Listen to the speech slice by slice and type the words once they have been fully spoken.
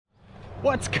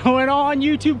What's going on,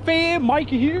 YouTube fam?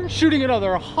 Mikey here, shooting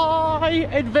another high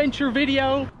adventure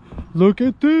video. Look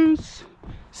at this.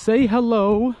 Say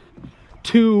hello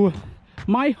to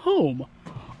my home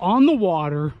on the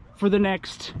water for the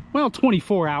next, well,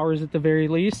 24 hours at the very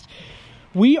least.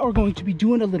 We are going to be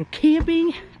doing a little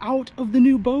camping out of the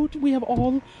new boat. We have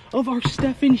all of our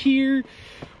stuff in here.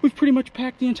 We've pretty much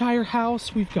packed the entire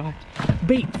house. We've got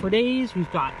bait for days.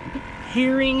 We've got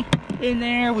herring in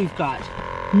there. We've got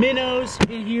minnows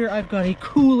in here. I've got a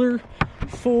cooler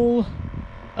full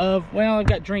of, well, I've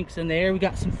got drinks in there. We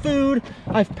got some food.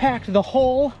 I've packed the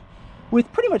hull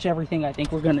with pretty much everything I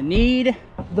think we're gonna need.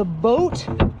 The boat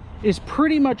is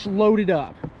pretty much loaded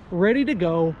up, ready to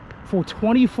go for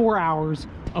 24 hours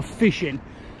of fishing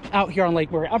out here on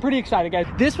Lake Murray. I'm pretty excited, guys.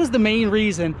 This was the main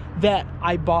reason that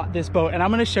I bought this boat, and I'm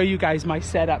gonna show you guys my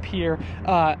setup here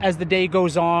as the day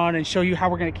goes on and show you how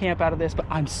we're gonna camp out of this, but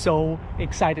I'm so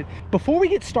excited. Before we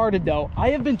get started though,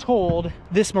 I have been told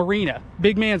this marina,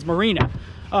 Big Man's Marina,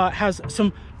 has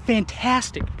some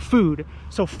fantastic food.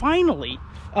 So finally,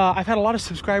 I've had a lot of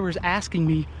subscribers asking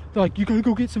me, they're like, you gotta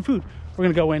go get some food. We're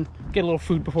gonna go in, get a little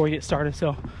food before we get started,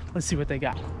 so let's see what they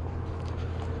got.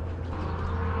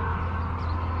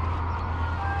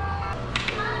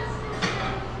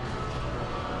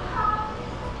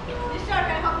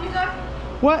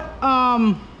 What, oh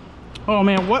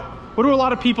man, what do a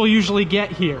lot of people usually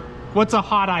get here? What's a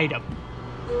hot item?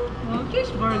 Well,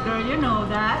 cheeseburger, you know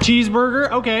that. Cheeseburger,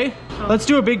 okay. So, let's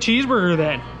do a big cheeseburger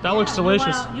then. That looks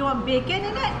delicious. You want bacon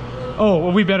in it? Oh,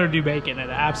 well, we better do bacon in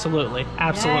it, absolutely,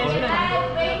 absolutely.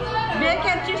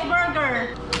 Bacon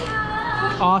cheeseburger.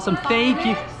 Awesome, thank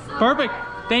you. Perfect,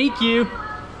 thank you.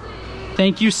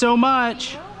 Thank you so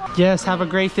much. Yes, have a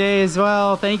great day as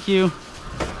well, thank you.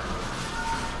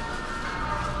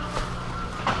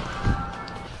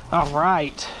 All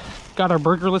right, got our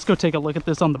burger. Let's go take a look at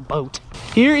this on the boat.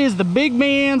 Here is the Big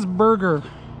Man's burger.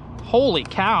 Holy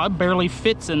cow, it barely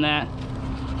fits in that.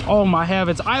 Oh my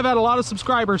heavens, I've had a lot of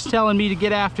subscribers telling me to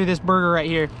get after this burger right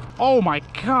here. Oh my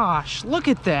gosh, look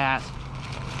at that.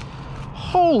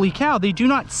 Holy cow, they do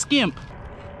not skimp.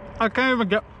 I can't even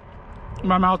get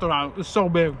my mouth around it, it's so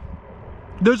big.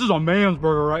 This is a man's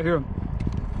burger right here.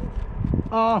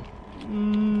 All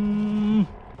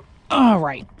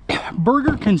right.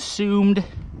 Burger consumed.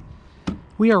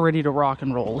 We are ready to rock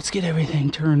and roll. Let's get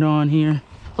everything turned on here.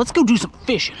 Let's go do some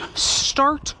fishing.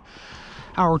 Start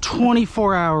our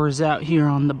 24 hours out here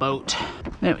on the boat.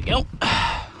 There we go.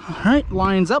 All right,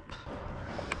 lines up.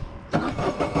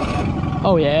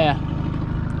 Oh yeah.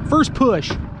 First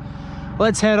push.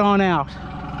 Let's head on out.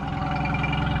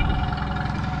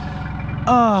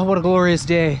 Oh, what a glorious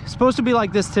day. It's supposed to be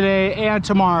like this today and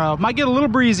tomorrow. Might get a little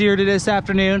breezier to this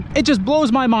afternoon. It just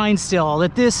blows my mind still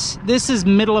that this is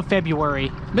middle of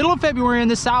February. Middle of February in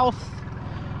the south,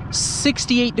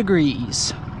 68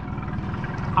 degrees.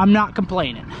 I'm not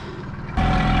complaining.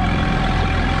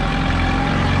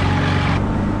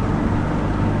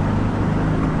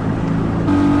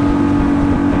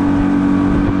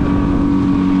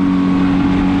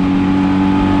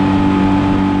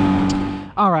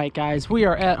 All right, guys, we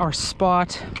are at our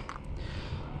spot.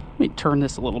 Let me turn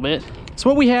this a little bit. So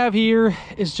what we have here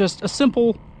is just a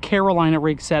simple Carolina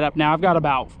rig setup. Now I've got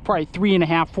about probably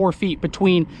 3.5, 4 feet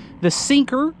between the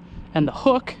sinker and the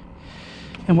hook.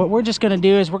 And what we're just gonna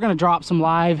do is we're gonna drop some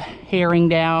live herring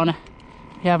down.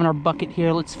 We have in our bucket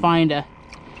here. Let's find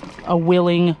a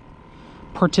willing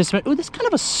participant. Oh, this is kind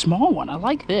of a small one. I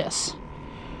like this.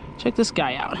 Check this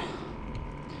guy out.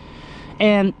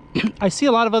 And I see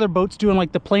a lot of other boats doing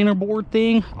like the planer board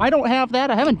thing. I don't have that.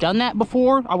 I haven't done that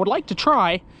before. I would like to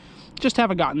try, just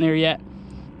haven't gotten there yet.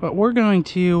 But we're going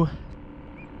to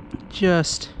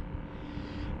just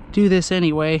do this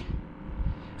anyway,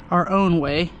 our own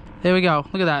way. There we go,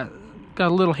 look at that.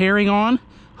 Got a little herring on,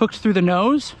 hooked through the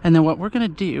nose. And then what we're gonna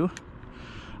do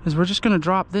is we're just gonna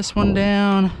drop this one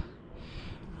down,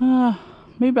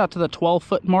 maybe about to the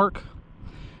 12-foot mark,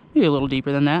 maybe a little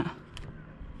deeper than that.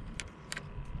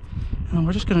 And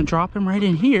we're just gonna drop him right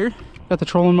in here. Got the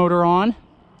trolling motor on.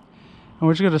 And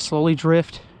we're just gonna slowly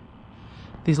drift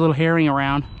these little herring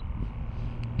around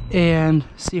and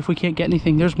see if we can't get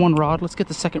anything. There's one rod. Let's get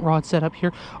the second rod set up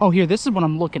here. Oh, here, this is what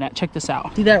I'm looking at. Check this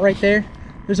out. See that right there?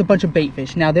 There's a bunch of bait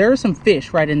fish. Now, there are some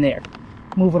fish right in there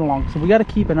moving along. So we gotta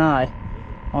keep an eye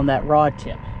on that rod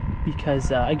tip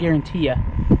because I guarantee you,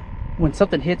 when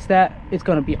something hits that, it's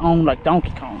gonna be on like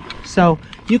Donkey Kong. So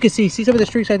you can see some of the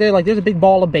streaks right there. Like there's a big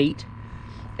ball of bait.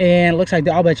 And it looks like,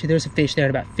 I'll bet you there's a fish there at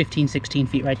about 15, 16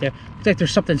 feet right there. Looks like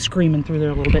there's something screaming through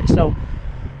there a little bit. So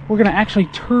we're gonna actually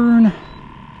turn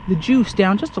the juice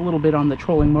down just a little bit on the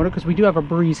trolling motor because we do have a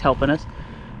breeze helping us.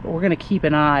 But we're gonna keep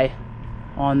an eye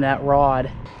on that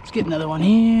rod. Let's get another one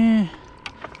here.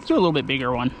 Let's do a little bit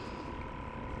bigger one.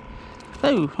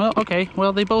 Oh, well, okay.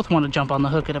 Well, they both want to jump on the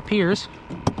hook, it appears.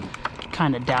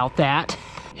 Kind of doubt that.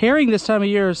 Herring this time of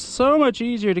year is so much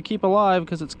easier to keep alive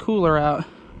because it's cooler out.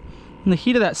 When the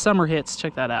heat of that summer hits,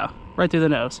 check that out, right through the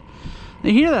nose.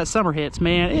 The heat of that summer hits,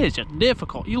 man, it is just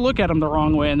difficult. You look at them the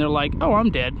wrong way and they're like, oh, I'm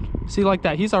dead. See, like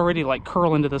that, he's already like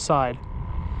curling to the side.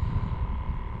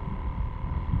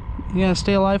 You gonna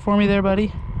stay alive for me there,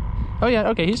 buddy? Oh yeah,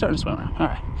 okay, he's starting to swim around. All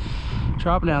right,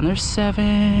 drop down. There's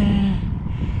 7,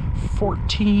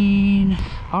 14.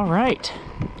 All right,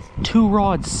 2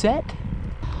 rods set.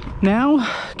 Now,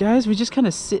 guys, we just kind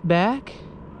of sit back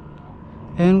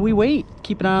and we wait.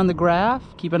 Keep an eye on the graph,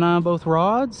 keep an eye on both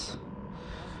rods.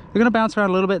 They're gonna bounce around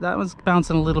a little bit. That one's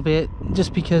bouncing a little bit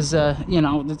just because, you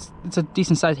know, it's a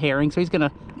decent sized herring, so he's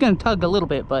gonna tug a little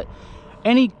bit, but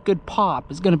any good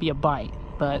pop is gonna be a bite.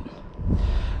 But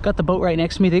got the boat right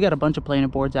next to me. They got a bunch of planer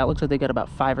boards out. Looks like they got about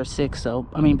 5 or 6. So,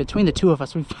 I mean, between the two of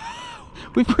us,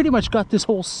 we've pretty much got this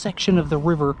whole section of the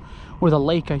river, or the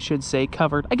lake, I should say,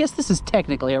 covered. I guess this is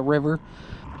technically a river.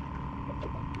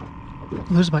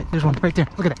 There's a bite. There's one right there.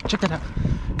 Look at that. Check that out.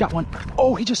 Got one.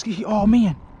 Oh, oh,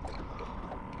 man.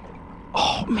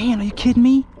 Oh, man, are you kidding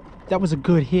me? That was a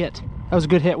good hit. That was a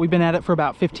good hit. We've been at it for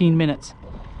about 15 minutes.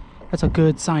 That's a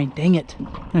good sign. Dang it.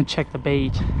 I'm gonna check the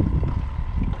bait.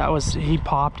 He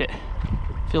popped it.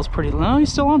 Feels pretty low.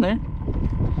 He's still on there.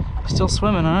 He's still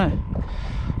swimming, all right.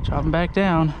 Drop him back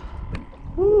down.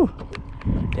 Woo.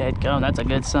 Dadgum, that's a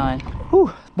good sign.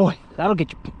 Whew, boy, that'll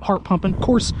get your heart pumping. Of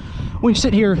course, when you're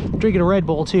sitting here drinking a Red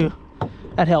Bull too,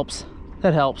 that helps.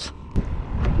 That helps.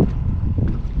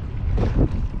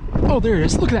 Oh, there it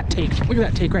is. Look at that take. Look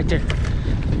at that take right there.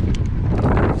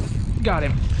 Got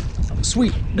him.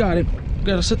 Sweet, got him.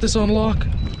 Gotta set this on lock.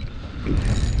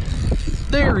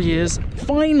 There he is.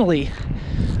 Finally.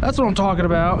 That's what I'm talking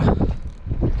about.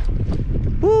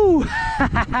 Woo!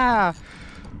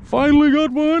 Finally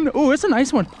got one. Oh, it's a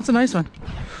nice one. It's a nice one.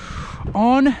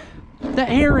 On the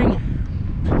herring.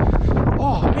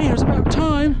 Oh, man, it's about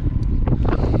time.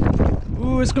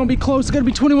 Ooh, it's gonna be close. It's gonna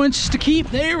be 21 inches to keep.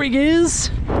 There he is.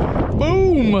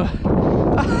 Boom.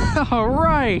 All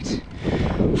right.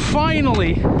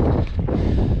 Finally.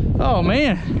 Oh,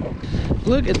 man.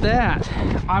 Look at that.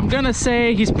 I'm gonna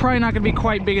say he's probably not gonna be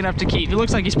quite big enough to keep. It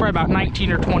looks like he's probably about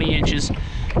 19 or 20 inches,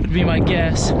 would be my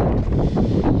guess.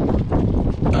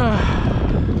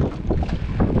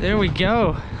 There we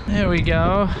go. There we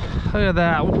go. Look at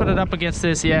that. We'll put it up against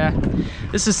this. Yeah,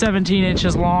 this is 17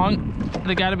 inches long.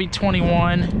 They gotta be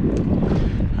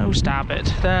 21. Oh, stop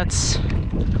it. That's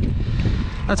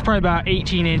probably about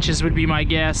 18 inches would be my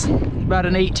guess. About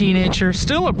an 18 incher.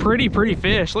 Still a pretty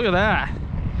fish. Look at that.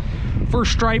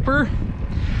 First striper.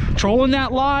 Trolling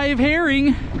that live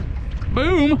herring.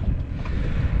 Boom.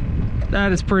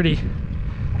 That is pretty.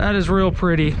 That is real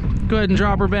pretty. Go ahead and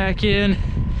drop her back in.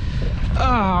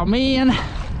 Oh, man.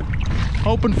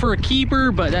 Hoping for a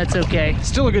keeper, but that's okay.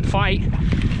 Still a good fight.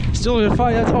 Still a good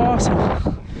fight. That's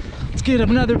awesome. Let's get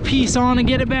another piece on and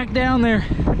get it back down there.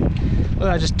 Oh,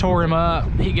 I just tore him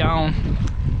up. He gone.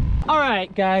 All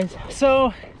right, guys.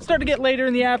 So it's starting to get later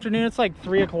in the afternoon. It's like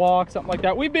 3 o'clock, something like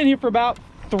that. We've been here for about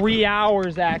 3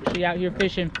 hours actually out here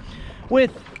fishing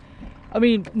with, I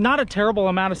mean, not a terrible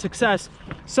amount of success.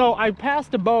 So I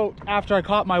passed a boat after I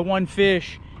caught my one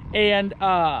fish and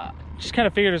just kind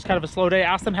of figured it was kind of a slow day.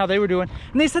 Asked them how they were doing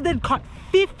and they said they'd caught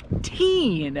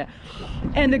 15.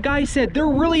 And the guy said they're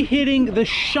really hitting the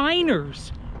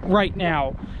shiners right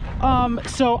now.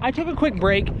 So I took a quick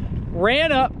break,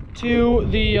 ran up to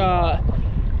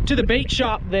the bait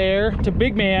shop there, to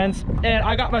Big Man's, and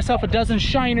I got myself a dozen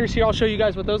shiners here. I'll show you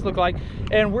guys what those look like.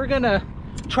 And we're gonna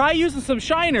try using some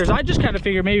shiners. I just kind of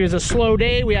figured maybe it was a slow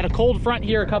day. We had a cold front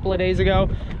here a couple of days ago.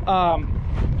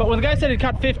 But when the guy said he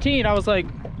caught 15, I was like,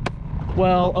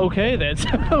 well, okay then.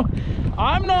 So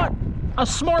I'm not a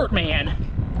smart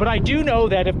man, but I do know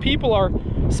that if people are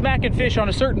smacking fish on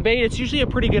a certain bait, it's usually a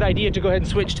pretty good idea to go ahead and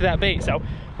switch to that bait. So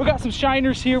we got some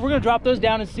shiners here. We're gonna drop those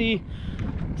down and see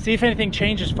if anything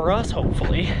changes for us,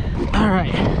 hopefully. All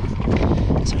right,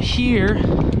 so here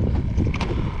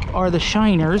are the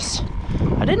shiners.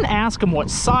 I didn't ask them what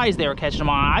size they were catching them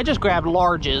on. I just grabbed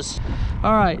larges.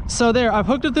 All right, so there, I've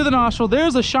hooked it through the nostril.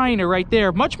 There's a shiner right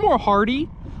there, much more hardy,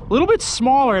 a little bit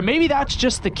smaller, and maybe that's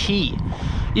just the key,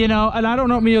 you know. And I don't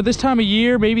know, you know, this time of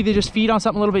year, maybe they just feed on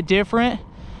something a little bit different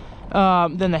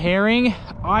than the herring.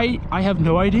 I have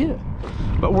no idea,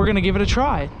 but we're gonna give it a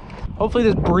try. Hopefully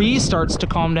this breeze starts to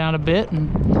calm down a bit,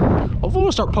 and hopefully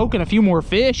we'll start poking a few more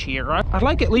fish here. I'd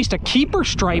like at least a keeper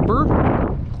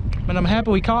striper. And I'm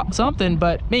happy we caught something,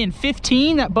 but man,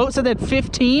 15, that boat said that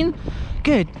 15.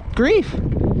 Good grief.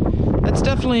 That's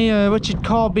definitely what you'd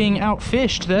call being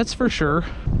outfished, that's for sure.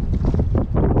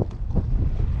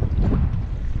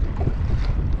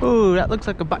 Oh, that looks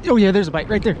like a bite. Oh yeah, there's a bite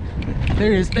right there.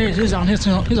 There he is, he's on.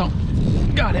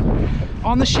 Got him.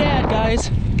 On the shad,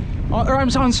 guys. Or I'm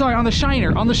sorry, on the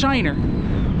shiner,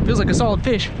 Feels like a solid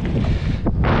fish.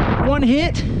 One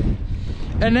hit,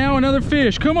 and now another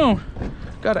fish, come on.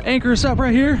 Gotta anchor us up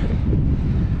right here.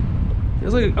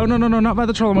 Feels like, oh no, not by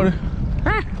the trolling motor.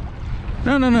 Ah.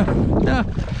 No.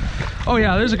 Oh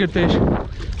yeah, there's a good fish.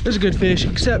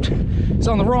 Except it's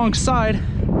on the wrong side.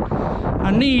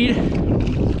 I need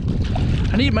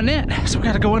my net, so we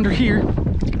gotta go under here.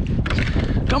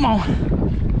 Come on.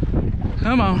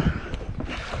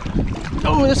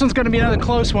 Oh, this one's gonna be another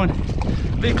close one.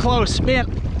 Be close, man.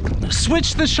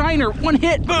 Switch the shiner, one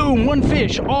hit, boom, one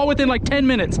fish, all within like 10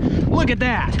 minutes. Look at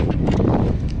that.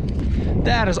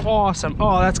 That is awesome.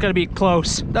 Oh, that's gonna be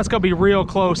close. That's gonna be real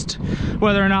close to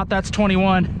whether or not that's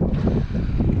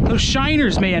 21. Those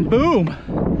shiners, man, boom.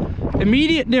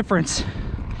 Immediate difference.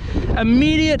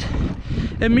 Immediate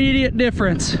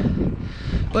difference.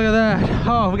 Look at that.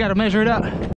 Oh, we gotta measure it up.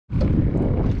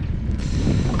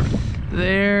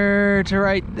 There to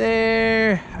right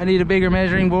there. I need a bigger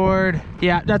measuring board.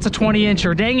 Yeah, that's a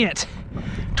 20-incher. Dang it.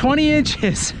 20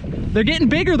 inches. They're getting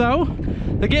bigger though.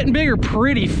 They're getting bigger.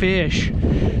 Pretty fish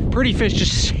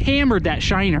just hammered that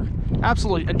shiner.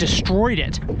 Absolutely destroyed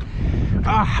it.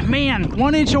 Ah, man,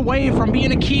 1 inch away from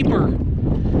being a keeper.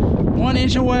 1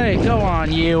 inch away. Go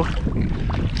on, you.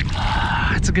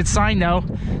 It's a good sign though.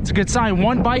 It's a good sign.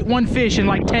 One bite, one fish in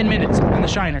like 10 minutes in the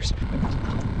shiners.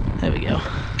 There we go.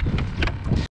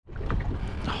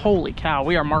 Holy cow,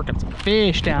 we are marking some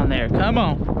fish down there. Come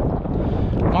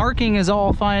on. Marking is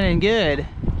all fine and good.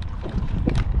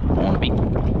 I want to be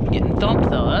getting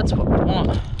thumped though. That's what we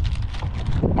want.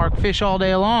 Mark fish all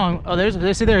day long. Oh, there he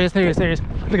is. Look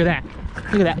at that.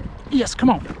 Look at that. Yes, come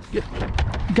on.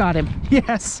 Got him.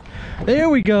 Yes. There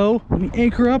we go. Let me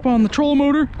anchor up on the trolling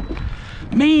motor.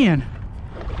 Man.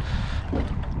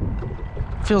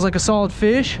 Feels like a solid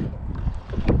fish.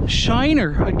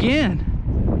 Shiner again.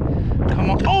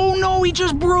 Come on. Oh no, he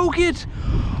just broke it.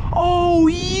 Oh,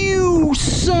 you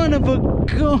son of a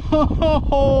gun.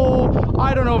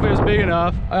 I don't know if it was big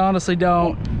enough. I honestly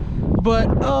don't. But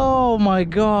oh my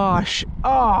gosh.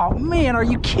 Oh man, are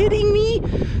you kidding me?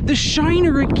 The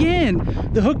shiner again.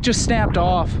 The hook just snapped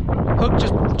off. Hook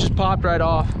just popped right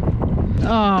off.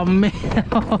 Oh man,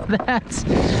 oh,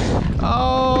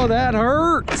 that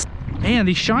hurts. Man,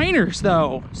 these shiners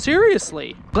though,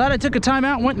 seriously. Glad I took a time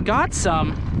out and went and got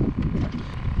some.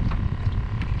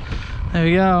 There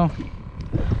we go.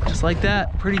 Just like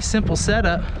that, pretty simple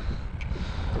setup.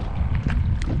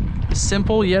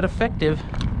 Simple yet effective.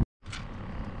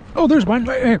 Oh, there's one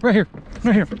right here.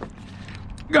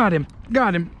 Got him,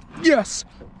 yes.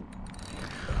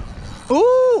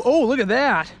 Ooh, oh, look at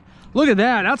that. Look at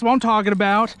that, that's what I'm talking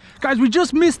about. Guys, we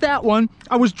just missed that one.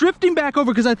 I was drifting back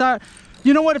over because I thought,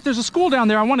 you know what, if there's a school down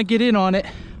there, I want to get in on it.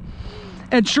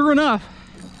 And sure enough,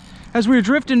 as we were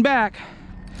drifting back,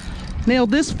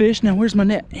 nailed this fish. Now, where's my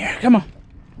net? Here, come on.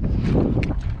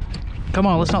 Come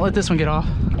on, let's not let this one get off.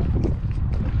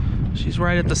 She's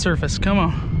right at the surface, come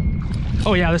on.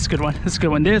 Oh yeah, this is a good one, this is a good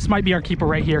one. This might be our keeper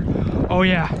right here. Oh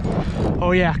yeah,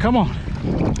 come on.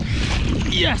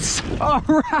 Yes, all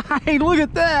right, look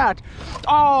at that.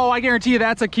 Oh, I guarantee you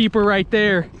that's a keeper right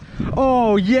there.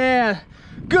 Oh yeah,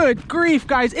 good grief,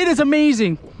 guys, it is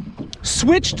amazing.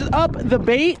 Switched up the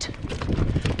bait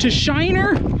to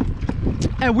shiner,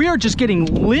 and we are just getting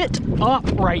lit up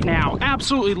right now.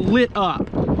 Absolutely lit up.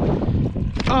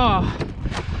 Oh,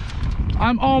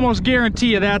 I'm almost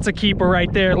guarantee you that's a keeper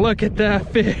right there. Look at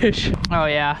that fish. Oh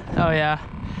yeah,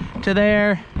 to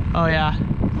there. Oh yeah,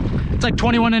 it's like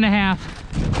 21 and a half.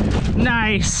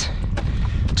 Nice.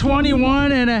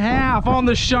 21 and a half on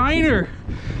the shiner.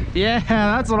 Yeah,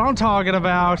 that's what I'm talking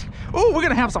about. Oh, we're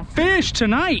gonna have some fish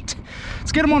tonight.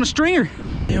 Let's get them on a stringer.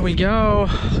 There we go.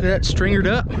 Look at that, stringered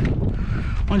up.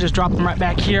 I'm gonna just drop them right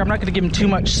back here. I'm not gonna give them too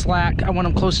much slack. I want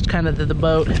them close kind of to the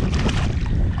boat.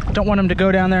 Don't want them to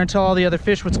go down there and tell all the other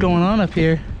fish what's going on up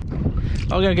here.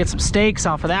 Oh, we gotta get some steaks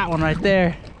off of that one right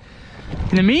there.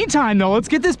 In the meantime though, let's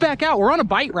get this back out. We're on a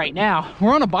bite right now.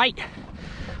 We're on a bite.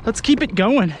 Let's keep it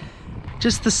going.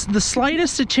 Just the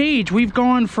slightest of change. We've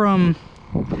gone from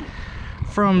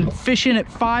fishing at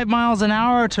 5 miles an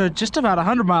hour to just about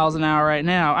 100 miles an hour right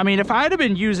now. I mean, if I'd have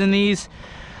been using these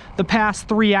the past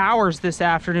 3 hours this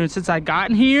afternoon since I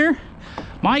gotten here,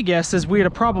 My guess is we'd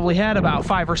have probably had about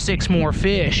 5 or 6 more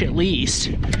fish at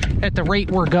least at the rate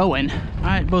we're going. All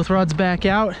right, both rods back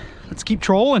out. Let's keep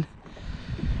trolling.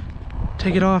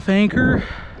 Take it off anchor.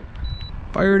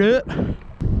 Fire it up.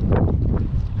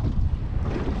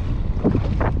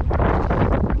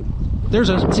 There's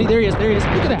a, see, there he is, there he is.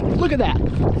 Look at that, look at that.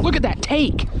 Look at that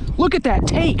take. Look at that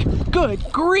take. Good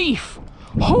grief.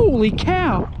 Holy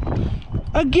cow.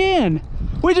 Again,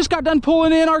 we just got done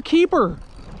pulling in our keeper.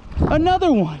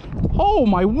 Another one. Oh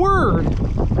my word.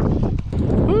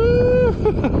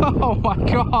 Oh my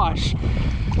gosh.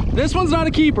 This one's not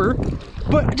a keeper,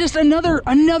 but just another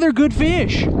good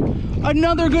fish.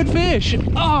 Another good fish.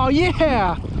 Oh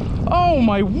yeah. Oh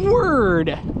my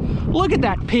word. Look at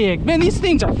that pig. Man, these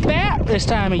things are fat this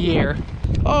time of year.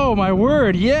 Oh my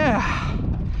word, yeah.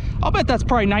 I'll bet that's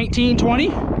probably 19,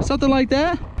 20, something like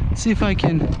that. Let's see if I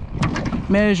can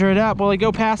measure it up. Will I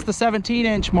go past the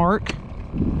 17-inch mark?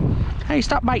 Hey,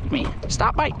 stop biting me.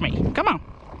 Stop biting me. Come on.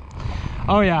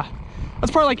 Oh yeah,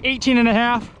 that's probably like 18 and a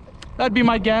half. That'd be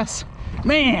my guess.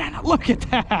 Man, look at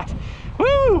that.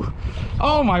 Woo!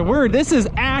 Oh my word, this is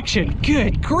action.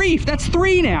 Good grief, that's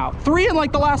 3 now. 3 in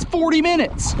like the last 40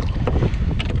 minutes.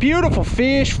 Beautiful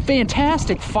fish,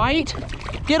 fantastic fight.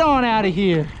 Get on out of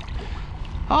here.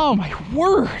 Oh my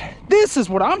word, this is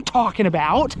what I'm talking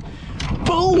about.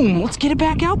 Boom, let's get it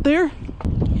back out there.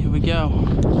 Here we go.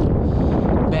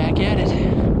 Back at it.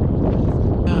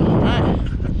 All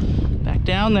right, back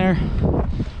down there.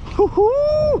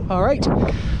 Woohoo! All right,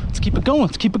 let's keep it going,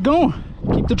 let's keep it going.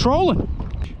 Keep the trolling.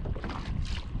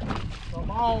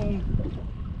 Come on.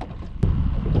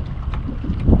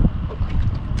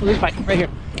 Oh, this bite right here.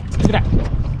 Look at that.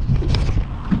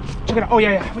 Check it out. Oh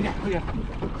yeah, yeah. We got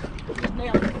it.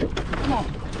 Man, come on.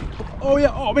 Oh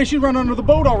yeah. Oh man, she ran under the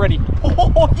boat already.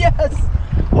 Oh yes.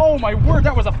 Oh my word,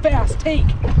 that was a fast take.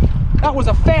 That was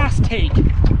a fast take.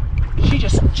 She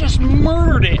just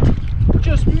murdered it.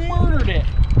 Just murdered it.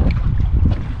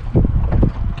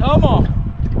 Come on.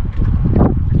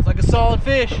 It's like a solid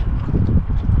fish.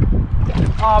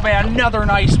 Oh man, another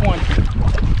nice one.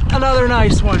 Another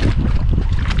nice one.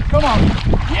 Come on.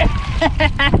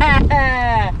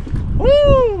 Yeah.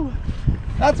 Woo!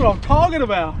 That's what I'm talking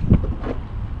about.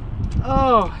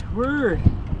 Oh, word.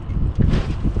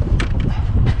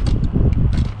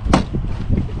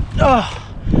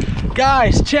 Oh,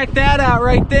 guys, check that out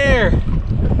right there.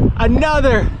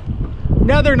 Another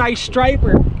nice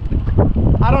striper.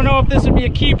 I don't know if this would be a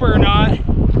keeper or not,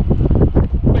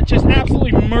 but just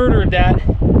absolutely murdered that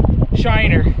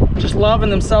shiner. Just loving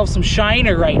themselves some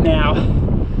shiner right now.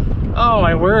 Oh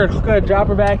my word. We're gonna drop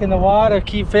her back in the water,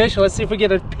 keep fishing. Let's see if we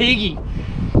get a piggy.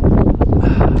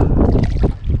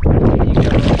 There you go.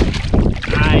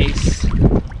 Nice.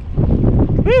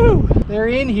 Woo! They're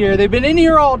in here. They've been in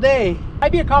here all day.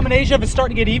 Might be a combination of it's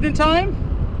starting to get evening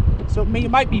time, so it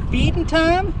might be feeding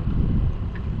time,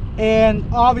 and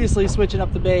obviously switching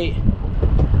up the bait.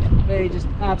 They just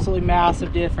absolutely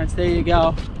massive difference. There you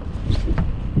go.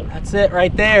 That's it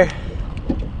right there.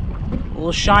 A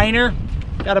little shiner.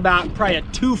 Got about probably a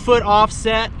 2-foot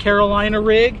offset Carolina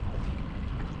rig.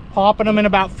 Popping them in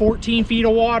about 14 feet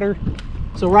of water.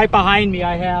 So right behind me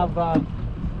I have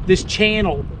this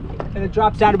channel, and it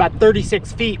drops down to about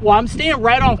 36 feet. Well, I'm staying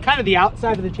right on kind of the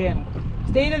outside of the channel.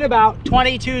 Staying at about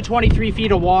 22, 23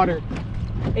 feet of water.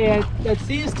 And that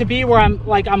seems to be where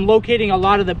I'm locating a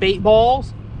lot of the bait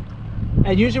balls.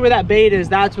 And usually where that bait is,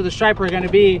 that's where the striper are gonna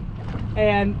be.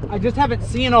 And I just haven't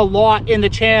seen a lot in the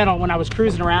channel when I was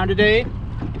cruising around today,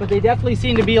 but they definitely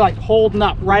seem to be like holding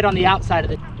up right on the outside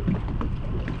of it.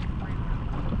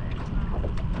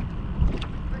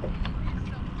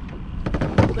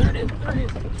 There it is, there it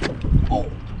is. Oh,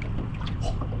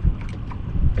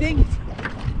 dang it.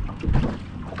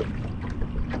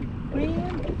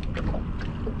 Man,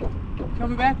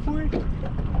 coming back for it?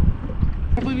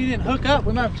 I believe he didn't hook up.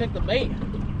 We might have to check the bait.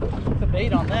 Check the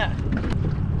bait on that.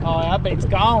 Oh, that bait's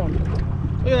gone.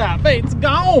 Look at that, bait's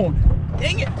gone.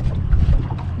 Dang it.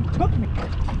 It took me.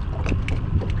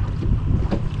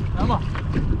 Come on.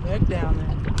 Back down there.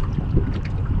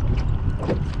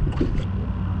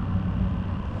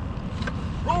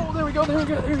 Oh, there we go, there we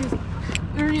go. There he is.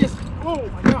 There he is. Oh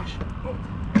my gosh. Oh,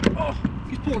 oh,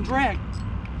 he's pulling drag.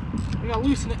 I gotta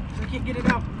loosen it because I can't get it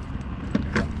out.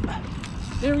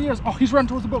 There he is. Oh, he's running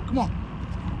towards the boat. Come on.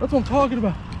 That's what I'm talking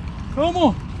about. Come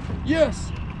on.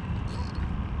 Yes.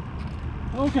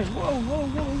 Okay. Whoa, whoa,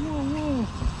 whoa, whoa,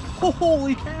 whoa.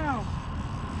 Holy cow.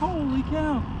 Holy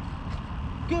cow.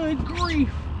 Good grief.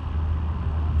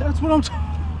 That's what I'm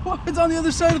talking about. It's on the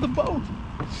other side of the boat.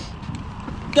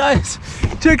 Guys,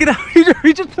 check it out.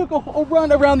 He just took a whole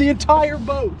run around the entire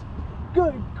boat.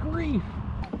 Good grief.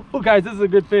 Oh guys, this is a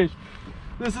good fish.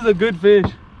 This is a good fish.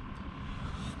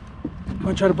 I'm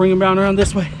gonna try to bring him down around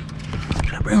this way.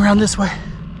 Try to bring him around this way.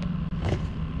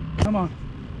 Come on.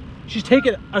 She's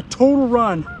taking a total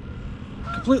run.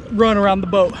 Complete run around the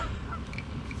boat.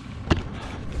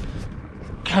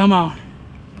 Come on.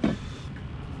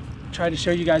 Try to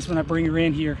show you guys when I bring her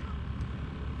in here.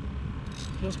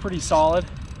 Feels pretty solid.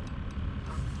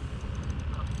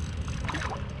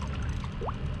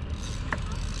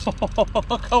 Oh,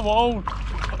 come on.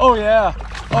 Oh yeah.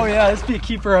 Oh yeah, this be a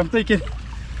keeper, I'm thinking.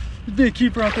 This be a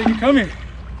keeper, I'm thinking. Come here.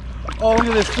 Oh, look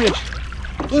at this fish.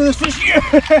 Look at this fish.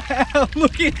 Yeah!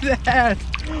 Look at that.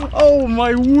 Oh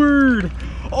my word.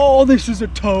 Oh, this is a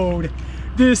toad.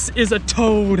 This is a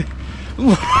toad.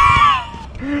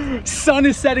 Sun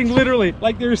is setting literally.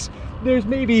 Like there's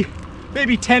maybe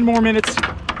 10 more minutes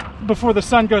before the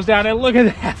sun goes down. And look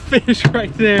at that fish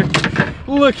right there.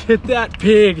 Look at that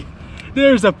pig.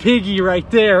 There's a piggy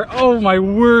right there. Oh my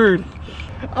word.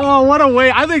 Oh, what a way.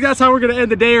 I think that's how we're gonna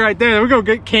end the day right there. We're gonna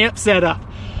get camp set up.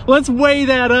 Let's weigh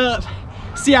that up.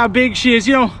 See how big she is.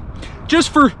 You know, just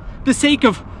for the sake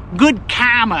of good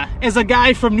karma, as a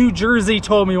guy from New Jersey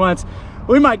told me once,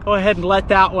 we might go ahead and let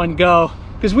that one go,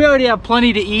 because we already have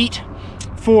plenty to eat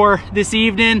for this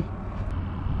evening.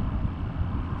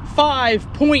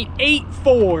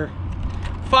 5.84.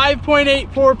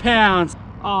 5.84 pounds.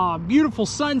 Ah, beautiful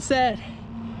sunset,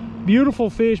 beautiful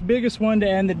fish, biggest one to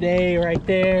end the day right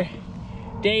there.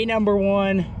 Day number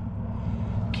 1,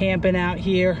 camping out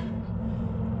here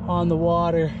on the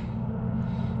water.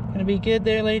 Gonna be good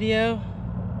there, lady-o.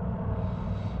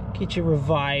 Get you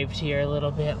revived here a little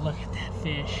bit. Look at that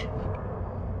fish.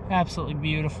 Absolutely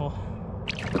beautiful.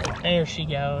 There she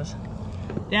goes.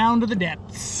 Down to the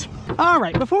depths. All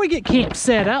right, before we get camp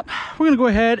set up, we're gonna go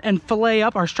ahead and fillet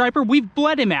up our striper. We've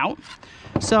bled him out,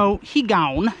 so he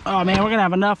gone. Oh man, we're gonna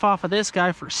have enough off of this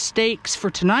guy for steaks for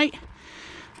tonight.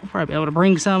 We'll probably be able to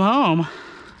bring some home.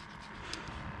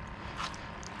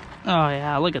 Oh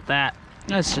yeah, look at that.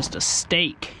 That's just a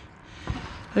steak.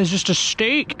 It's just a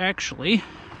steak, actually.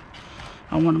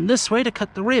 I want them this way to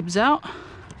cut the ribs out.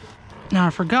 Now I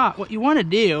forgot, what you want to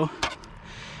do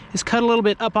is cut a little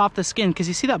bit up off the skin, because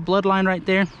you see that bloodline right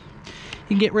there?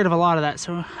 You can get rid of a lot of that,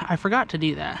 so I forgot to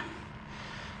do that.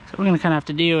 So what we're gonna kind of have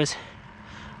to do is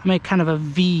make kind of a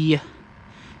V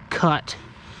cut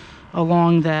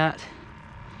along that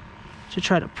to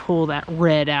try to pull that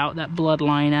red out, that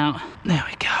bloodline out. There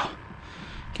we go.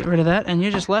 Get rid of that, and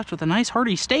you're just left with a nice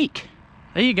hearty steak.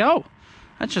 There you go.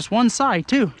 That's just one side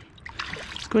too.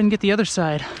 Let's go ahead and get the other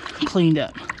side cleaned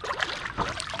up.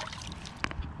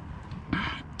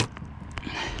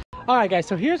 All right guys,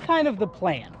 so here's kind of the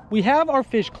plan. We have our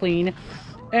fish clean,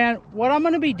 and what I'm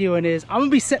gonna be doing is I'm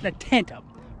gonna be setting a tent up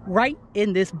right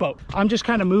in this boat. I'm just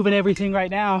kind of moving everything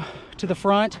right now to the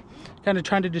front, kind of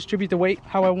trying to distribute the weight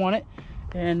how I want it,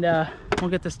 and we'll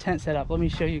get this tent set up. Let me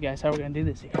show you guys how we're gonna do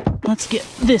this here. Let's get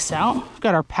this out. We've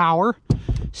got our power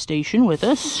station with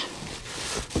us.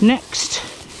 Next,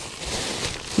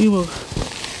 we will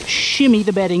shimmy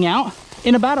the bedding out.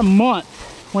 In about a month,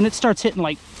 when it starts hitting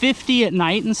like 50 at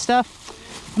night and stuff,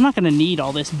 I'm not gonna need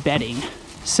all this bedding.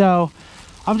 So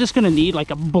I'm just gonna need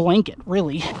like a blanket,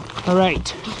 really. All right,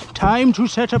 time to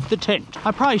set up the tent.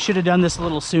 I probably should have done this a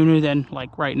little sooner than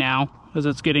like right now, because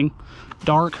it's getting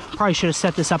dark. Probably should have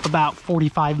set this up about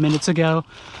 45 minutes ago.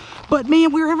 But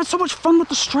man, we were having so much fun with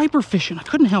the striper fishing. I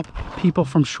couldn't help. People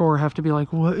from shore have to be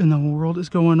like, what in the world is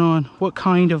going on? What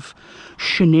kind of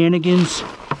shenanigans,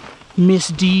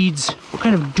 misdeeds, what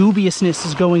kind of dubiousness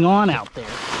is going on out there?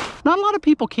 Not a lot of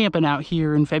people camping out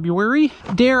here in February.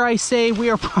 Dare I say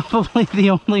we are probably the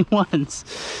only ones.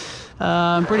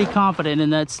 I'm pretty confident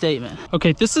in that statement.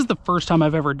 Okay, this is the first time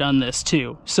I've ever done this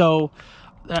too. So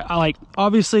like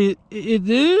obviously I don't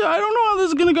know how this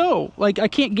is gonna go. Like I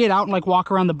can't get out and like walk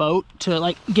around the boat to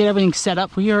like get everything set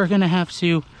up. We are gonna have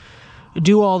to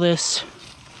do all this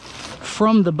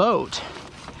from the boat,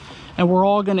 and we're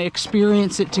all gonna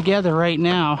experience it together right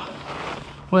now,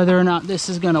 whether or not this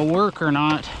is gonna work or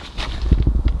not.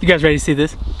 You guys ready to see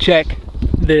this? Check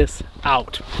this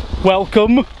out.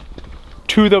 Welcome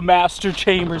to the master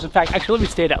chambers. In fact, actually let me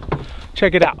stand up.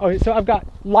 Check it out. Okay, so I've got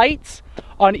lights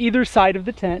on either side of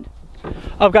the tent.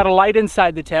 I've got a light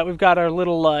inside the tent. We've got our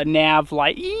little nav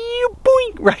light,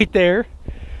 boink, right there.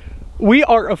 We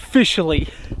are officially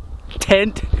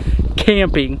tent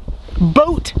camping,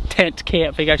 boat tent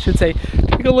camping, I should say.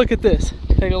 Take a look at this.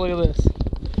 Take a look at this.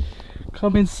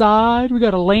 Come inside. We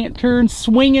got a lantern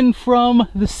swinging from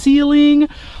the ceiling.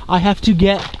 I have to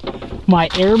get my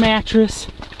air mattress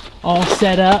all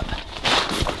set up.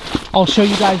 I'll show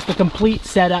you guys the complete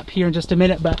setup here in just a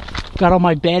minute, but Got all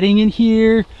my bedding in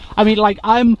here. I mean, like,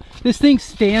 this thing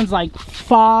stands like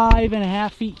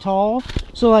 5.5 feet tall.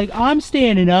 So like, I'm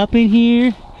standing up in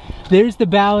here. There's the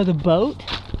bow of the boat.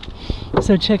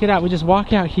 So check it out. We just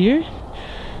walk out here,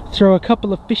 throw a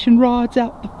couple of fishing rods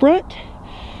out the front.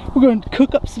 We're going to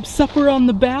cook up some supper on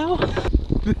the bow.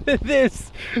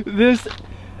 This,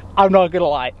 I'm not gonna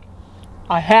lie.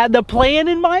 I had the plan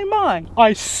in my mind.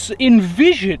 I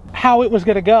envisioned how it was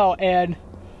gonna go, and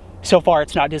so far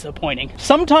it's not disappointing.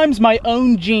 Sometimes my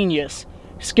own genius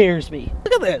scares me.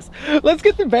 Look at this. Let's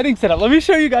get the bedding set up. Let me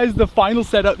show you guys the final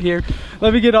setup here.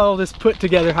 Let me get all this put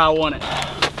together how I want it.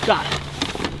 Got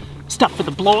stuff for the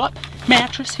blow up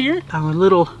mattress here. Our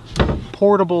little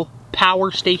portable power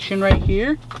station right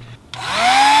here.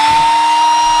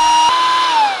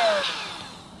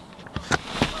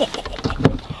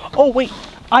 Oh wait,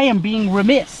 I am being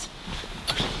remiss.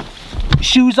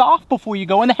 Shoes off before you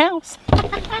go in the house.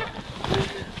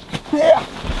 Yeah.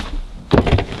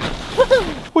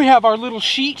 We have our little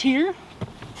sheet here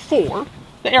for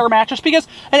the air mattress, because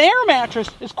an air mattress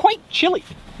is quite chilly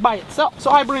by itself.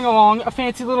 So I bring along a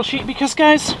fancy little sheet because,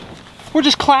 guys, we're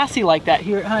just classy like that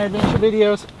here at High Adventure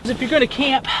Videos. If you're gonna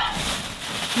camp,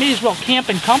 you may as well camp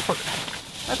in comfort.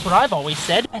 That's what I've always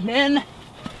said. And then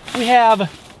we have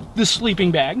the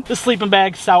sleeping bag. The sleeping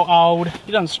bag's so old.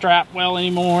 It doesn't strap well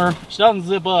anymore. It doesn't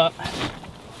zip up.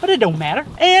 But it don't matter.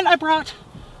 And I brought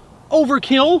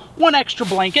overkill, one extra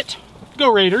blanket. Go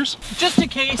Raiders. Just in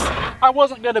case I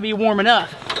wasn't gonna be warm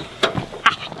enough.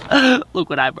 Look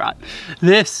what I brought.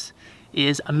 This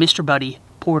is a Mr. Buddy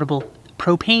portable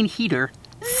propane heater.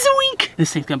 Zoink!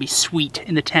 This thing's gonna be sweet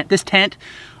in the tent. This tent,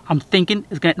 I'm thinking,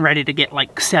 is getting ready to get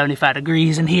like 75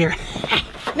 degrees in here.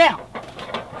 Now,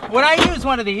 when I use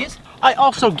one of these, I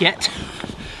also get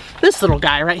this little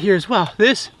guy right here as well.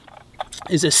 This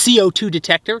is a CO2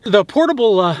 detector. The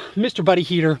portable Mr. Buddy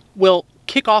heater will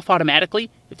kick off automatically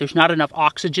if there's not enough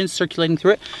oxygen circulating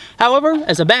through it. However,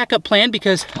 as a backup plan,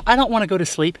 because I don't want to go to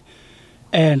sleep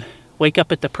and wake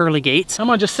up at the pearly gates, I'm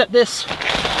gonna just set this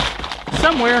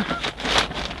somewhere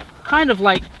kind of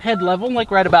like head level,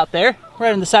 like right about there,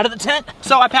 right on the side of the tent.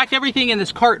 So I packed everything in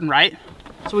this carton, right?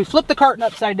 So we flip the carton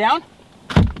upside down,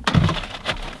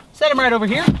 set him right over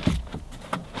here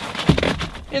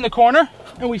in the corner,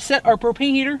 and we set our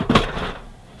propane heater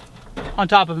on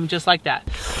top of him just like that.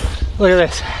 Look at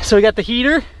this. So we got the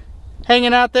heater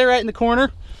hanging out there right in the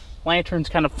corner. Lantern's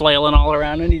kind of flailing all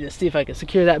around. I need to see if I can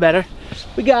secure that better.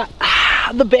 We got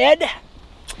the bed.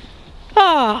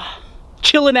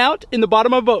 Chilling out in the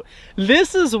bottom of a boat.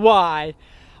 This is why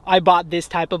I bought this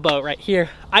type of boat right here.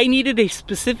 I needed a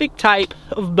specific type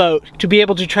of boat to be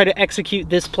able to try to execute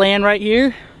this plan right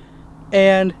here.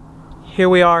 And here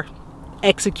we are,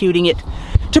 executing it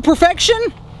to perfection.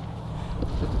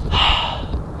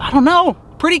 I don't know,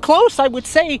 pretty close, I would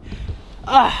say.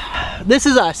 This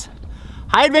is us.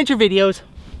 High Adventure Videos,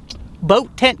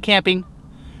 boat tent camping,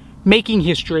 making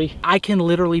history. I can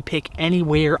literally pick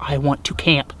anywhere I want to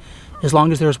camp as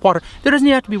long as there's water. There doesn't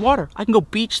even have to be water. I can go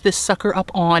beach this sucker up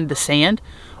on the sand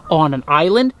on an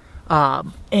island,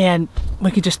 and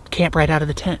we can just camp right out of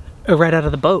the tent, or right out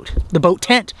of the boat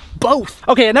tent, both.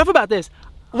 Okay, enough about this.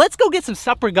 Let's go get some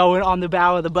supper going on the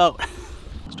bow of the boat.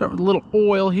 Start with a little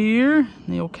oil here,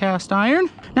 the old cast iron.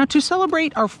 Now, to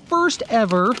celebrate our first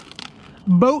ever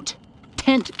boat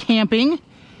tent camping,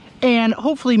 and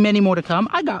hopefully many more to come,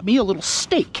 I got me a little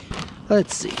steak.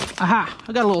 Let's see. Aha,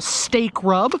 I got a little steak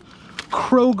rub,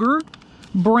 Kroger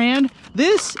brand.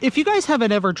 This, if you guys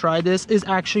haven't ever tried this, is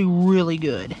actually really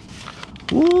good.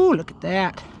 Ooh, look at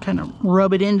that. Kind of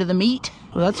rub it into the meat.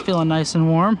 Well, that's feeling nice and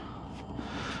warm.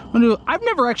 I've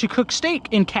never actually cooked steak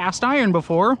in cast iron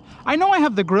before. I know I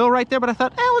have the grill right there, but I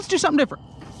thought, let's do something different.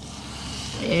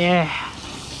 Yeah.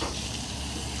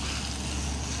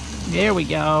 There we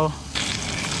go.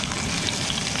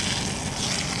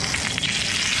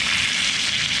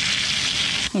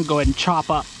 I'm gonna go ahead and chop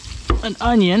up an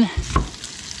onion.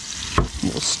 A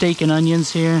little steak and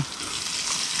onions here.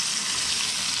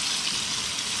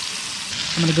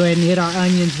 I'm gonna go ahead and hit our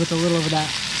onions with a little of that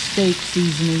steak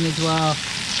seasoning as well.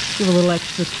 Give a little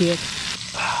extra kick.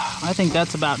 I think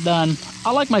that's about done.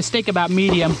 I like my steak about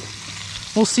medium.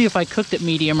 We'll see if I cooked it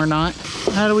medium or not.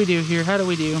 How do we do here? How do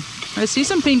we do? I see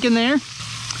some pink in there.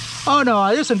 Oh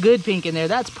no, there's some good pink in there.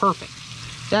 That's perfect.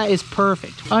 That is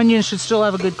perfect. Onions should still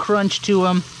have a good crunch to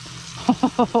them.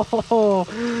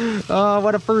 Oh,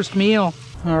 what a first meal.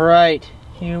 All right,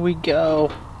 here we go.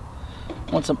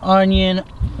 Want some onion,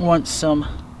 want some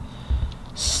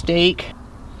steak.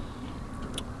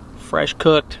 Fresh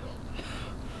cooked.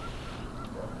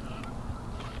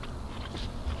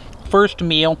 First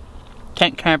meal,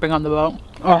 tent camping on the boat.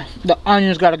 Oh, the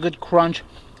onion's got a good crunch.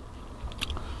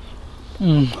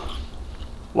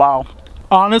 Wow.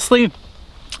 Honestly,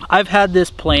 I've had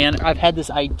this plan, I've had this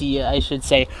idea, I should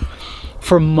say,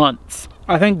 for months.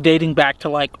 I think dating back to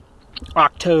like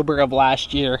October of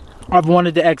last year. I've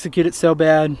wanted to execute it so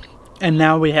bad, and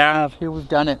now we have. Here, we've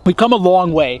done it. We've come a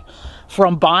long way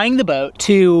from buying the boat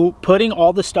to putting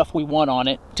all the stuff we want on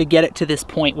it to get it to this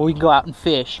point where we can go out and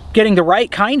fish, getting the right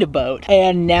kind of boat,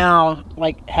 and now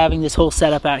like having this whole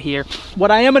setup out here. What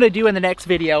I am going to do in the next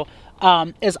video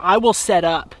is I will set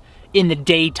up in the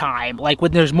daytime, like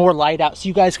when there's more light out, so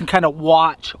you guys can kind of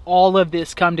watch all of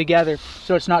this come together,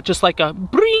 so it's not just like a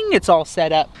bring, it's all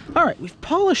set up. All right, we've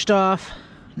polished off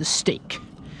the steak.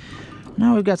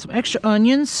 Now we've got some extra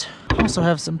onions. Also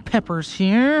have some peppers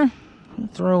here.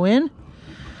 Throw in.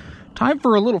 Time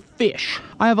for a little fish.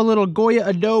 I have a little Goya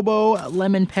adobo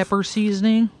lemon pepper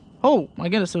seasoning. Oh my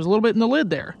goodness, there's a little bit in the lid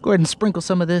there. Go ahead and sprinkle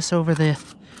some of this over the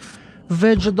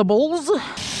vegetables.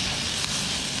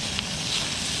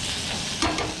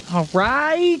 All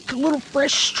right, a little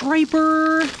fresh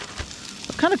striper.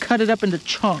 I've kind of cut it up into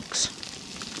chunks.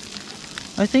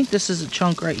 I think this is a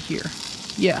chunk right here.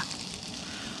 Yeah.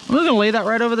 I'm just gonna lay that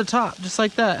right over the top, just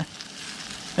like that.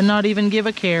 And not even give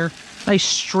a care. Nice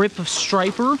strip of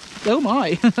striper. Oh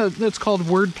my, that's called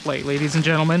wordplay, ladies and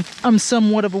gentlemen. I'm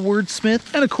somewhat of a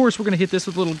wordsmith. And of course, we're gonna hit this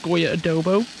with a little Goya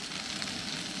adobo.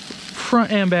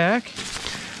 Front and back.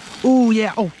 Oh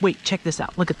yeah, oh wait, check this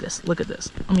out. Look at this, look at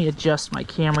this. Let me adjust my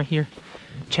camera here.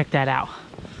 Check that out.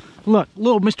 Look,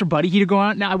 little Mr. Buddy heater going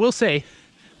on. Now I will say,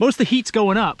 most of the heat's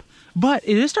going up, but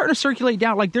it is starting to circulate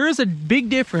down. Like there is a big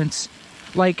difference.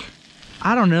 Like,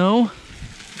 I don't know,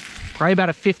 probably about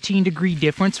a 15-degree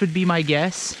difference would be my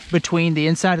guess between the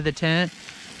inside of the tent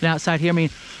and outside here. I mean,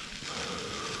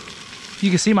 you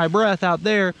can see my breath out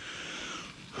there.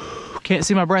 Can't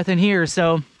see my breath in here,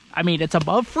 so, I mean, it's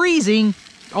above freezing.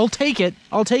 I'll take it.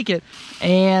 I'll take it.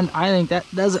 And I think that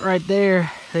does it right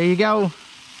there. There you go.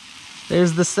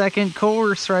 There's the second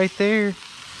course right there.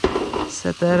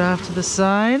 Set that off to the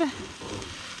side.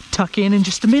 Tuck in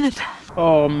just a minute.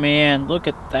 Oh man, look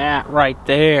at that right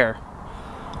there.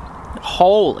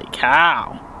 Holy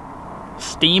cow.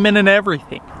 Steaming and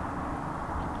everything.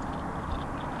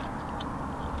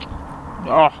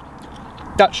 Oh,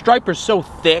 that striper's so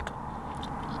thick.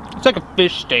 It's like a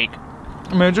fish steak.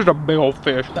 I mean, it's just a big old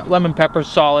fish. That lemon pepper's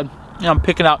solid. You know, I'm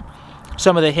picking out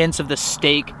some of the hints of the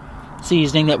steak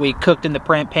seasoning that we cooked in the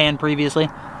pan previously.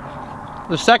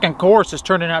 The second course is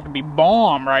turning out to be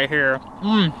bomb right here.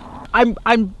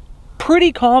 I'm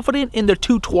pretty confident in the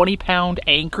 220-pound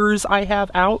anchors I have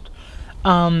out.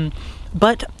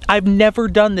 But I've never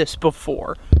done this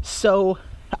before. So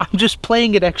I'm just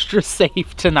playing it extra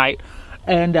safe tonight.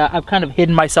 And I've kind of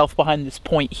hidden myself behind this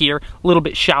point here, a little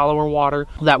bit shallower water.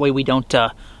 That way we don't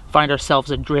find ourselves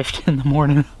adrift in the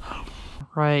morning.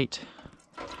 Right.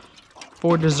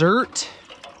 For dessert,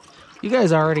 you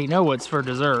guys already know what's for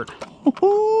dessert.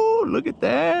 Oh, look at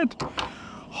that.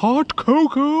 Hot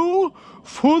cocoa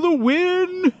for the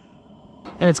win.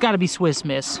 And it's got to be Swiss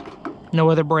Miss. No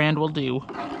other brand will do.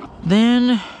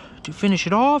 Then, to finish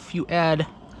it off, you add...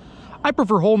 I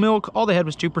prefer whole milk. All they had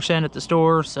was 2% at the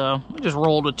store, so I just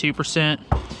rolled with 2%.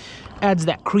 Adds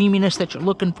that creaminess that you're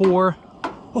looking for.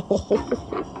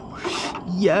 Oh,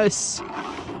 yes.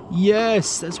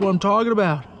 Yes, that's what I'm talking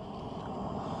about.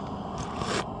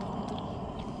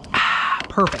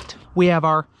 Perfect. We have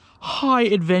our high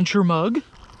adventure mug.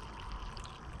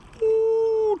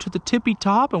 Ooh, to the tippy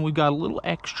top, and we've got a little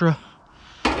extra.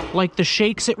 Like the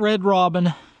shakes at Red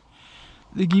Robin.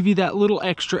 They give you that little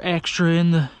extra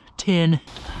in the tin.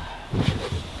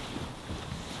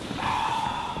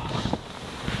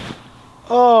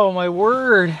 Oh my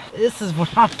word, this is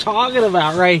what I'm talking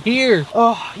about right here.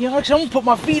 Oh, you know, I'm gonna put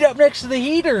my feet up next to the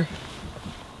heater.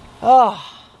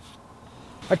 Oh,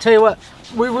 I tell you what,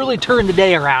 we really turned the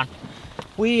day around.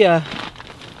 We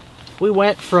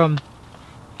went from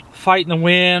fighting the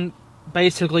wind,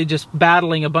 basically just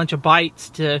battling a bunch of bites,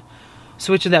 to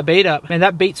switching that bait up. And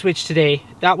that bait switch today,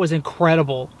 that was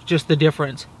incredible, just the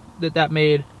difference that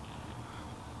made.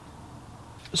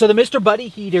 So the Mr. Buddy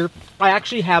heater, I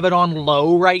actually have it on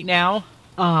low right now.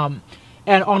 And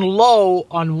on low,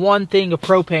 on one thing of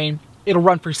propane, it'll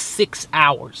run for 6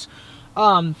 hours.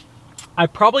 I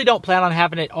probably don't plan on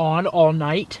having it on all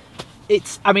night.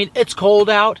 I mean, it's cold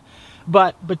out,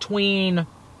 but between,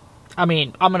 I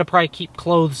mean, I'm gonna probably keep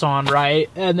clothes on, right?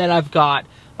 And then I've got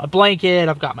my blanket,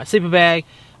 I've got my sleeping bag.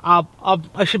 I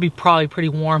should be probably pretty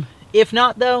warm. If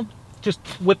not though, just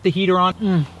whip the heater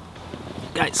on.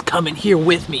 Guys, come in here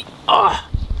with me.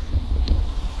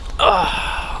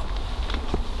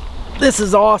 This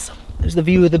is awesome. There's the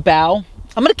view of the bow.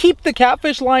 I'm gonna keep the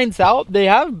catfish lines out. They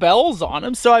have bells on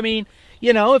them, so I mean,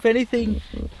 you know, if anything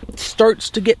starts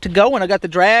to get to going, I got the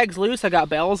drags loose, I got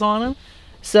bells on them.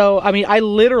 So, I mean,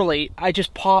 I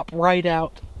just pop right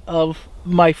out of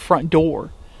my front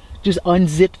door. Just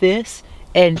unzip this,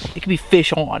 and it can be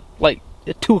fish on, like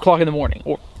at 2 o'clock in the morning,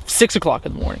 or 6 o'clock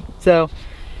in the morning. So,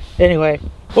 anyway,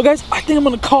 well guys, I think I'm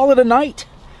gonna call it a night.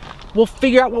 We'll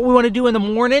figure out what we wanna do in the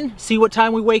morning, see what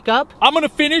time we wake up. I'm gonna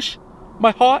finish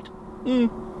my hot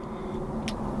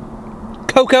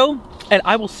cocoa, and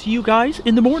I will see you guys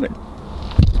in the morning.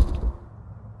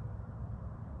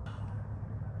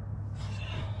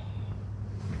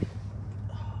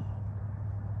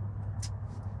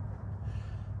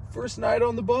 First night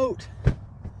on the boat.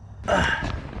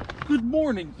 Good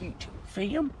morning, YouTube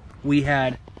fam. We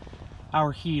had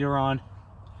our heater on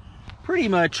pretty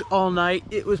much all night.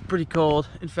 It was pretty cold.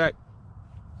 In fact,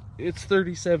 it's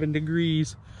 37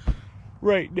 degrees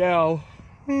right now.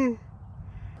 No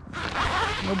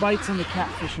bites on the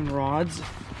catfishing rods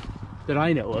that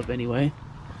I know of anyway.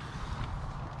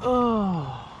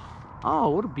 Oh,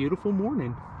 what a beautiful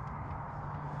morning.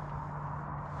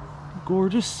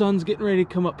 Gorgeous. Sun's getting ready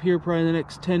to come up here probably in the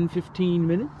next 10-15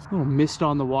 minutes. A little mist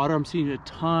on the water. I'm seeing a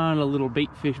ton of little bait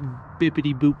fish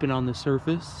bippity booping on the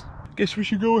surface. Guess we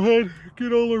should go ahead and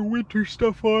get all our winter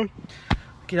stuff on.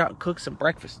 Get out and cook some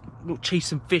breakfast. Go chase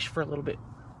some fish for a little bit.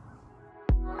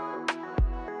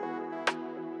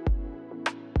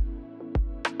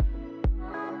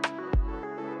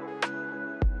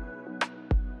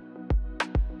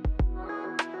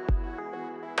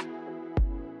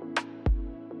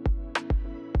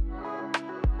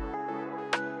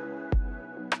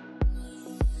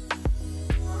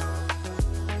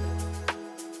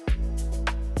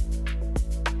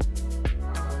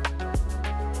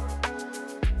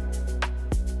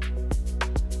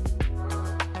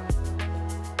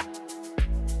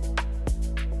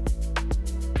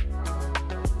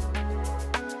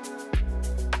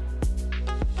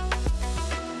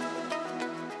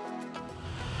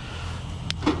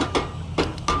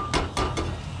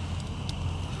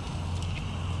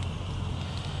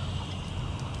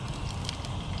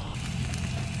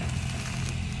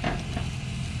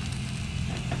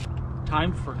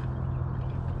 Time for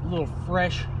a little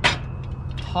fresh,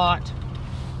 hot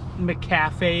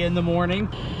McCafe in the morning.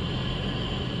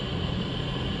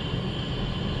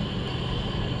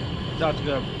 That's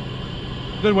a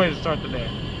good way to start the day.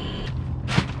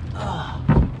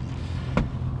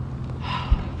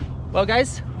 Well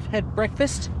guys, we've had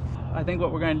breakfast. I think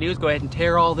what we're gonna do is go ahead and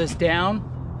tear all this down.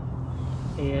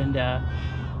 And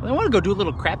I want to go do a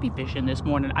little crappie fishing this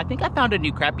morning. I think I found a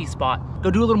new crappie spot. Go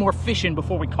do a little more fishing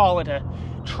before we call it a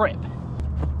trip.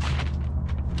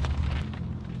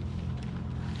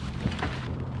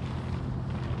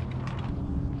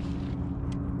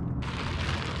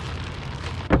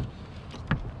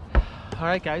 All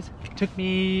right, guys. It took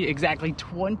me exactly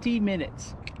 20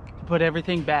 minutes to put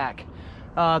everything back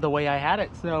the way I had it.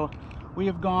 So we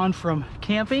have gone from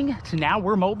camping to now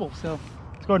we're mobile. So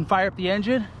let's go ahead and fire up the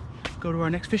engine. Go to our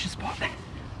next fishing spot.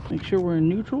 Make sure we're in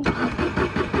neutral.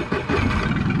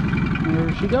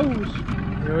 There she goes.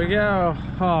 Here we go.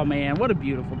 Oh man, what a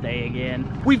beautiful day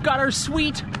again. We've got our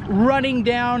sweet running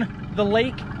down the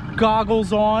lake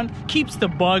goggles on. Keeps the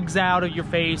bugs out of your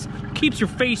face. Keeps your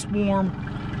face warm.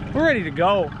 We're ready to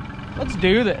go. Let's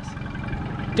do this.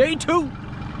 Day 2.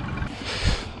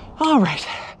 All right.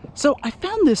 So I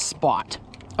found this spot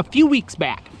a few weeks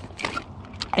back.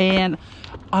 And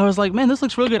I was like, man, this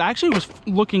looks really good. I actually was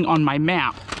looking on my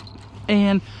map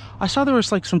and I saw there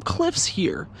was like some cliffs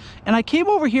here. And I came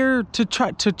over here to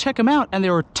try to check them out, and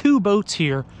there were 2 boats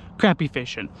here crappie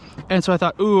fishing. And so I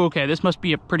thought, ooh, okay, this must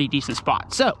be a pretty decent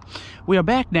spot. So we are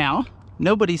back now.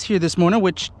 Nobody's here this morning,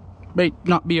 which may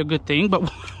not be a good thing,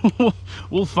 but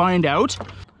we'll find out.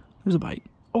 There's a bite.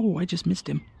 Oh, I just missed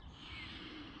him.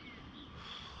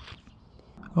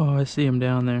 Oh, I see him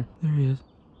down there. There he is.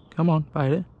 Come on,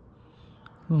 bite it.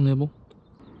 Little nibble.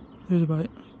 There's a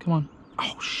bite. Come on.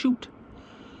 Oh, shoot.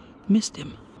 Missed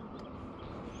him.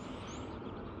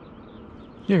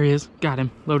 There he is. Got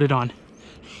him. Loaded on.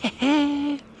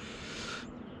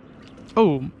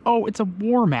 Oh, it's a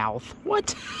warmouth.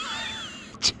 What?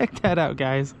 Check that out,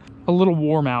 guys. A little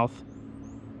warmouth.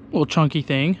 Little chunky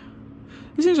thing.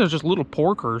 These things are just little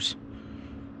porkers.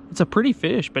 It's a pretty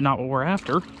fish, but not what we're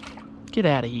after. Get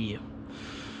out of here.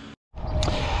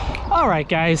 All right,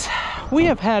 guys. We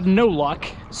have had no luck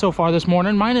so far this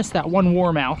morning, minus that one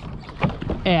warmouth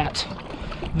at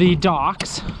the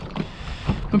docks.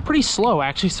 Been pretty slow,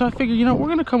 actually, so I figured, you know, we're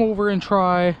gonna come over and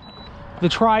try the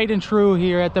tried and true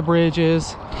here at the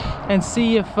bridges and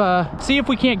see if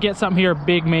we can't get something here,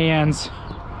 big man's.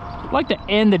 I'd like to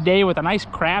end the day with a nice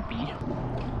crappie.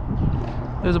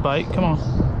 There's a bite, come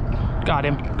on. Got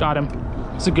him, got him.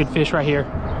 It's a good fish right here.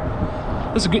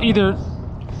 That's a good, either,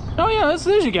 oh yeah,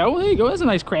 there you go, there you go, that's a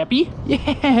nice crappie.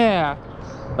 Yeah.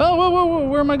 Oh, whoa, whoa, whoa,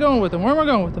 where am I going with him? Where am I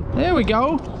going with him? There we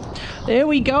go. There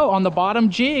we go, on the bottom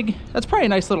jig. That's probably a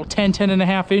nice little 10 and a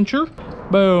half incher.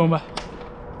 Boom.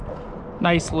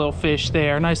 Nice little fish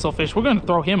there, nice little fish. We're gonna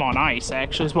throw him on ice,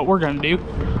 actually, is what we're gonna do.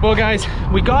 Well, guys,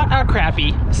 we got our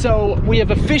crappie, so we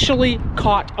have officially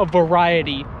caught a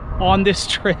variety on this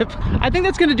trip. I think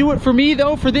that's gonna do it for me,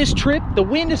 though, for this trip. The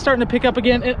wind is starting to pick up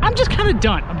again, and I'm just kind of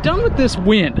done. I'm done with this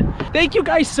wind. Thank you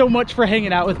guys so much for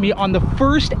hanging out with me on the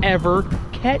first ever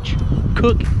catch,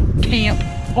 cook, camp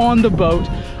on the boat.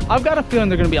 I've got a feeling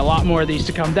there are gonna be a lot more of these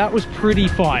to come. That was pretty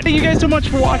fun. Thank you guys so much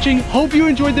for watching. Hope you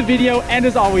enjoyed the video, and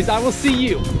as always, I will see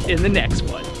you in the next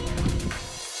one.